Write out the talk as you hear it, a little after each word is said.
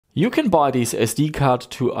You can buy these SD card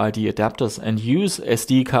to ID adapters and use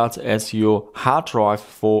SD cards as your hard drive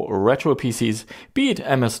for retro PCs, be it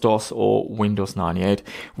MS-DOS or Windows 98.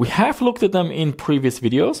 We have looked at them in previous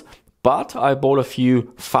videos, but I bought a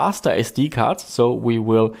few faster SD cards, so we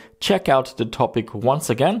will check out the topic once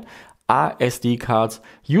again. Are SD cards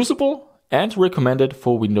usable and recommended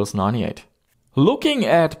for Windows 98? Looking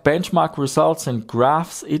at benchmark results and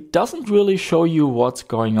graphs, it doesn't really show you what's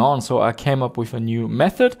going on. So I came up with a new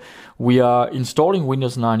method. We are installing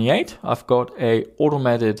Windows 98. I've got a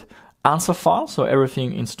automated answer file, so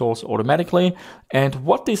everything installs automatically. And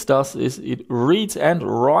what this does is it reads and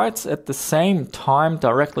writes at the same time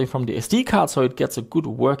directly from the SD card, so it gets a good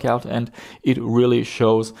workout and it really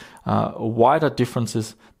shows wider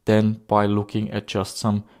differences than by looking at just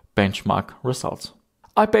some benchmark results.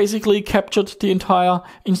 I basically captured the entire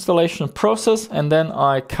installation process and then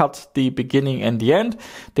I cut the beginning and the end.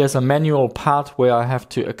 There's a manual part where I have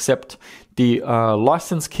to accept the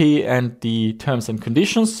license key and the terms and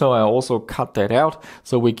conditions. So I also cut that out.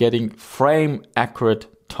 So we're getting frame accurate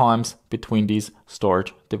times between these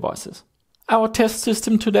storage devices. Our test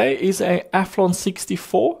system today is a Athlon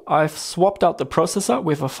 64. I've swapped out the processor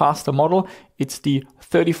with a faster model. It's the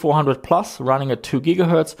 3400 Plus running at 2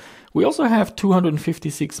 GHz. We also have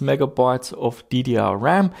 256 megabytes of DDR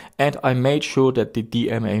RAM, and I made sure that the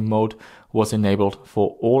DMA mode was enabled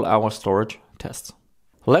for all our storage tests.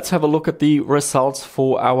 Let's have a look at the results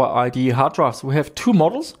for our IDE hard drives. We have two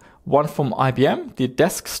models, one from IBM, the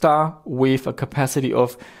DeskStar with a capacity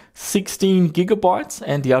of 16 gigabytes,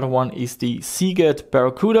 and the other one is the Seagate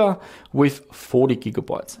Barracuda with 40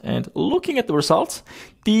 gigabytes. And looking at the results,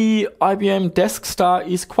 the IBM DeskStar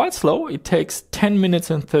is quite slow. It takes 10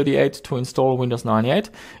 minutes and 38 to install Windows 98.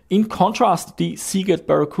 In contrast, the Seagate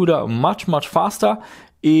Barracuda much faster.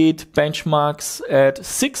 It benchmarks at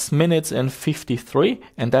 6 minutes and 53,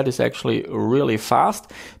 and that is actually really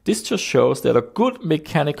fast. This just shows that a good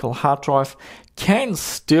mechanical hard drive can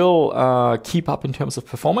still keep up in terms of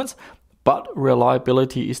performance, but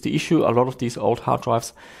reliability is the issue. A lot of these old hard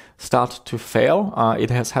drives start to fail.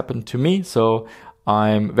 It has happened to me, so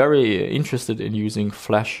I'm very interested in using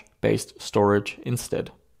flash-based storage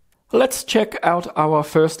instead. Let's check out our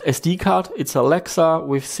first SD card. It's Alexa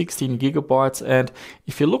with 16 gigabytes. And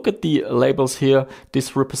if you look at the labels here,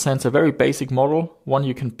 this represents a very basic model, one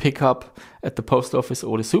you can pick up at the post office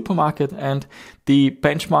or the supermarket. And the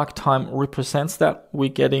benchmark time represents that. We're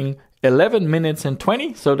getting 11 minutes and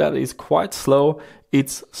 20. So that is quite slow.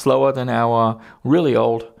 It's slower than our really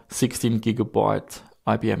old 16 gigabyte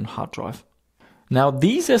IBM hard drive. Now,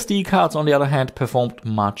 these SD cards, on the other hand, performed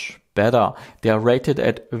much better. They are rated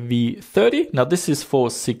at V30. Now, this is for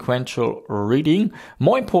sequential reading.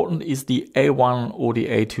 More important is the A1 or the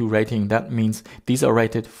A2 rating. That means these are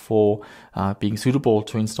rated for being suitable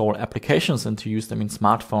to install applications and to use them in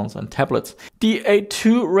smartphones and tablets. The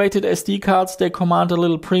A2 rated SD cards, they command a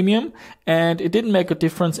little premium, and it didn't make a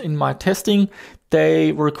difference in my testing.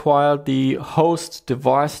 They require the host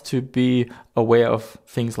device to be aware of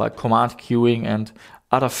things like command queuing and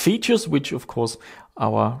other features, which of course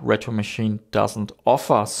our retro machine doesn't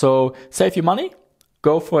offer. So save your money,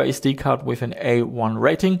 go for a SD card with an A1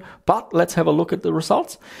 rating. But let's have a look at the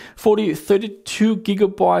results. For the 32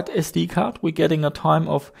 gigabyte SD card, we're getting a time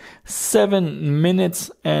of 7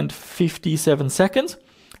 minutes and 57 seconds.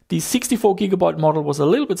 The 64 gigabyte model was a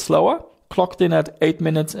little bit slower, clocked in at 8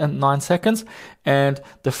 minutes and 9 seconds. And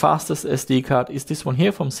the fastest SD card is this one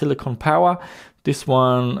here from Silicon Power. This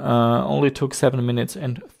one only took 7 minutes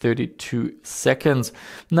and 32 seconds.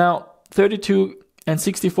 Now, 32 and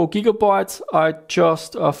 64 gigabytes, I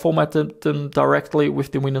just formatted them directly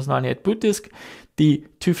with the Windows 98 boot disk. The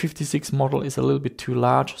 256 model is a little bit too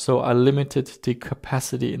large, so I limited the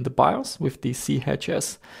capacity in the BIOS with the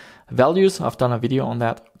CHS values. I've done a video on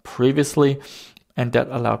that previously, and that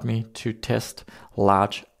allowed me to test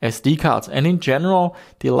large SD cards. And in general,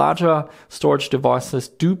 the larger storage devices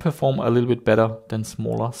do perform a little bit better than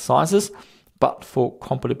smaller sizes. But for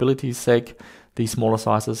compatibility's sake, the smaller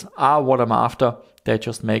sizes are what I'm after. They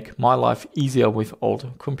just make my life easier with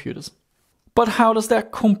old computers. But how does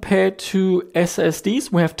that compare to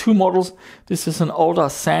SSDs? We have two models. This is an older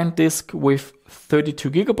SanDisk with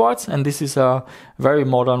 32 gigabytes, and this is a very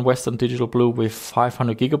modern Western Digital Blue with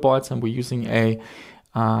 500 gigabytes, and we're using a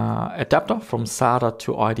adapter from SATA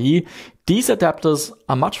to IDE. These adapters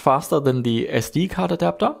are much faster than the SD card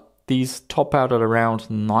adapter. These top out at around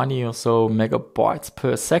 90 or so megabytes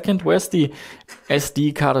per second, whereas the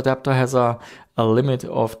SD card adapter has a limit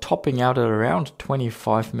of topping out at around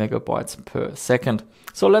 25 megabytes per second.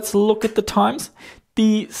 So let's look at the times.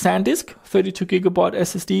 The SanDisk 32 gigabyte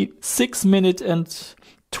SSD, 6 minutes and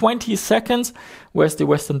 20 seconds, whereas the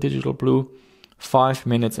Western Digital Blue 5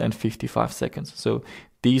 minutes and 55 seconds. So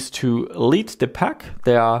these two lead the pack.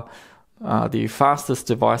 They are the fastest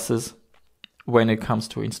devices when it comes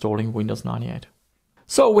to installing Windows 98.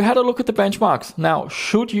 So we had a look at the benchmarks. Now,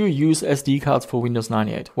 should you use SD cards for Windows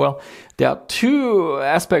 98? Well, there are two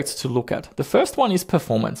aspects to look at. The first one is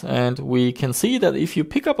performance, and we can see that if you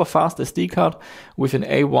pick up a fast SD card with an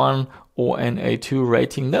A1 or an A2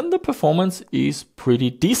 rating, then the performance is pretty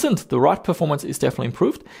decent. The write performance is definitely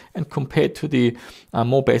improved, and compared to the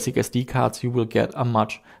more basic SD cards, you will get a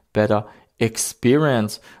much better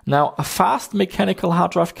experience. Now, a fast mechanical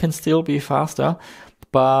hard drive can still be faster,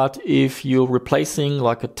 but if you're replacing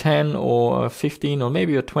like a 10 or a 15 or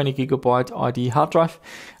maybe a 20 gigabyte ID hard drive,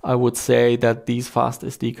 I would say that these fast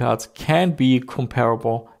SD cards can be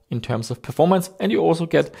comparable in terms of performance, and you also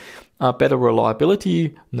get better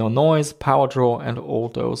reliability, no noise, power draw, and all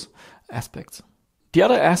those aspects. The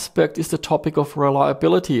other aspect is the topic of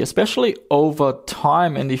reliability, especially over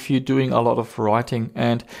time and if you're doing a lot of writing.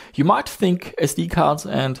 And you might think SD cards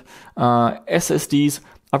and SSDs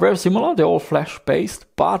are very similar. They're all flash based,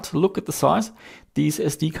 but look at the size. These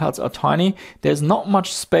SD cards are tiny. There's not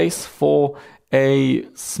much space for a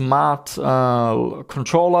smart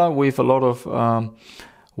controller with a lot of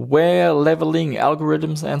wear leveling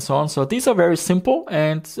algorithms and so on. So these are very simple,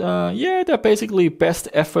 and they're basically best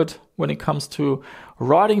effort when it comes to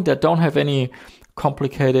writing that don't have any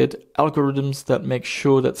complicated algorithms that make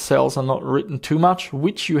sure that cells are not written too much,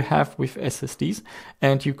 which you have with SSDs.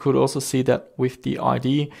 And you could also see that with the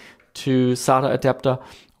ID to SATA adapter,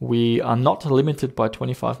 we are not limited by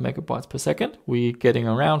 25 megabytes per second. We're getting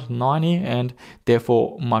around 90 and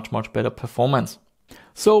therefore much better performance.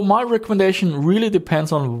 So my recommendation really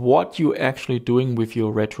depends on what you're actually doing with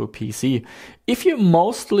your retro PC. If you're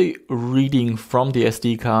mostly reading from the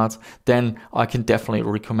SD cards, then I can definitely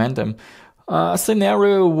recommend them. A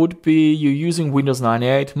scenario would be you using Windows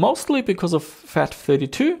 98 mostly because of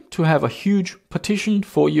FAT32 to have a huge partition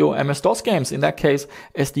for your MS-DOS games. In that case,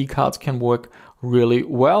 SD cards can work really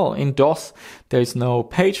well. In DOS, there's no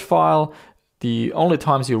page file. The only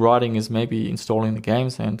times you're writing is maybe installing the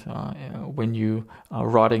games and when you are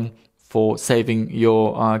writing for saving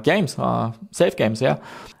your games, save games, yeah.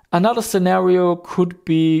 Another scenario could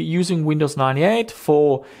be using Windows 98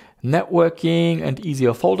 for networking and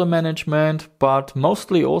easier folder management, but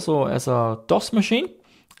mostly also as a DOS machine.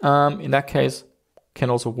 In that case,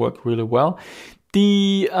 can also work really well.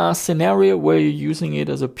 The scenario where you're using it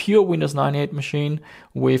as a pure Windows 98 machine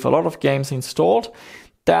with a lot of games installed,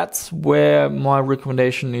 that's where my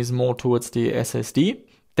recommendation is more towards the SSD.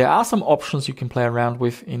 There are some options you can play around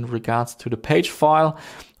with in regards to the page file.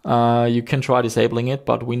 You can try disabling it,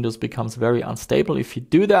 but Windows becomes very unstable. If you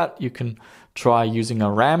do that, you can try using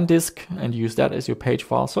a RAM disk and use that as your page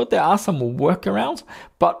file. So there are some workarounds,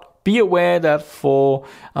 but be aware that for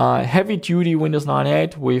heavy duty Windows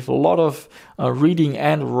 98 with a lot of reading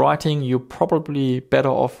and writing, you're probably better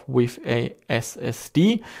off with a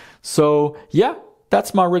SSD. So yeah,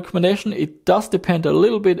 that's my recommendation. It does depend a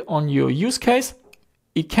little bit on your use case.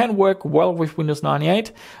 It can work well with Windows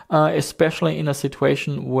 98, especially in a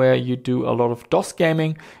situation where you do a lot of DOS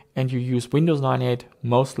gaming and you use Windows 98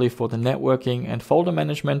 mostly for the networking and folder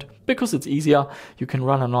management because it's easier. You can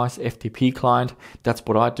run a nice FTP client. That's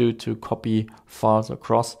what I do to copy files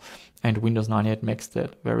across, and Windows 98 makes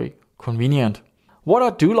that very convenient. What I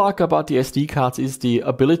do like about the SD cards is the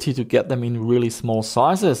ability to get them in really small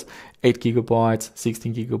sizes, 8 gigabytes,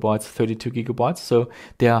 16 gigabytes, 32 gigabytes. So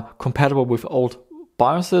they are compatible with old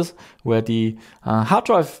BIOSes where the hard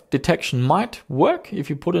drive detection might work if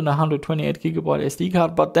you put in a 128 gigabyte SD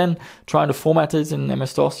card, but then trying to format it in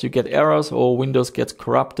MS-DOS, you get errors or Windows gets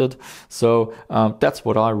corrupted. So that's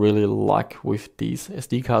what I really like with these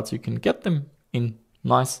SD cards. You can get them in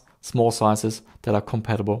nice small sizes that are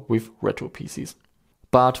compatible with retro PCs.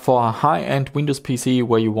 But for a high-end Windows PC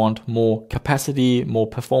where you want more capacity, more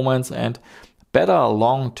performance, and better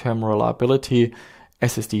long-term reliability,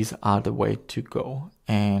 SSDs are the way to go.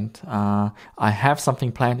 And I have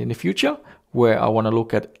something planned in the future where I want to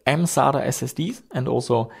look at M-SATA SSDs and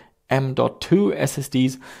also M.2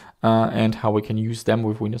 SSDs and how we can use them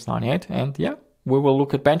with Windows 98. And yeah, we will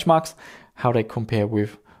look at benchmarks, how they compare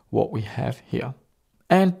with what we have here.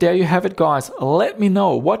 And there you have it, guys. Let me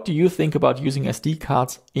know, what do you think about using SD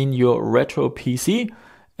cards in your retro PC?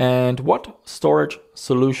 And what storage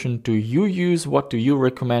solution do you use? What do you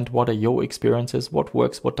recommend? What are your experiences? What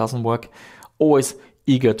works? What doesn't work? Always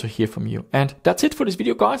eager to hear from you. And that's it for this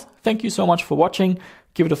video, guys. Thank you so much for watching.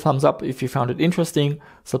 Give it a thumbs up if you found it interesting.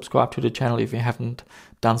 Subscribe to the channel if you haven't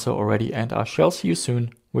done so already. And I shall see you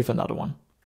soon with another one.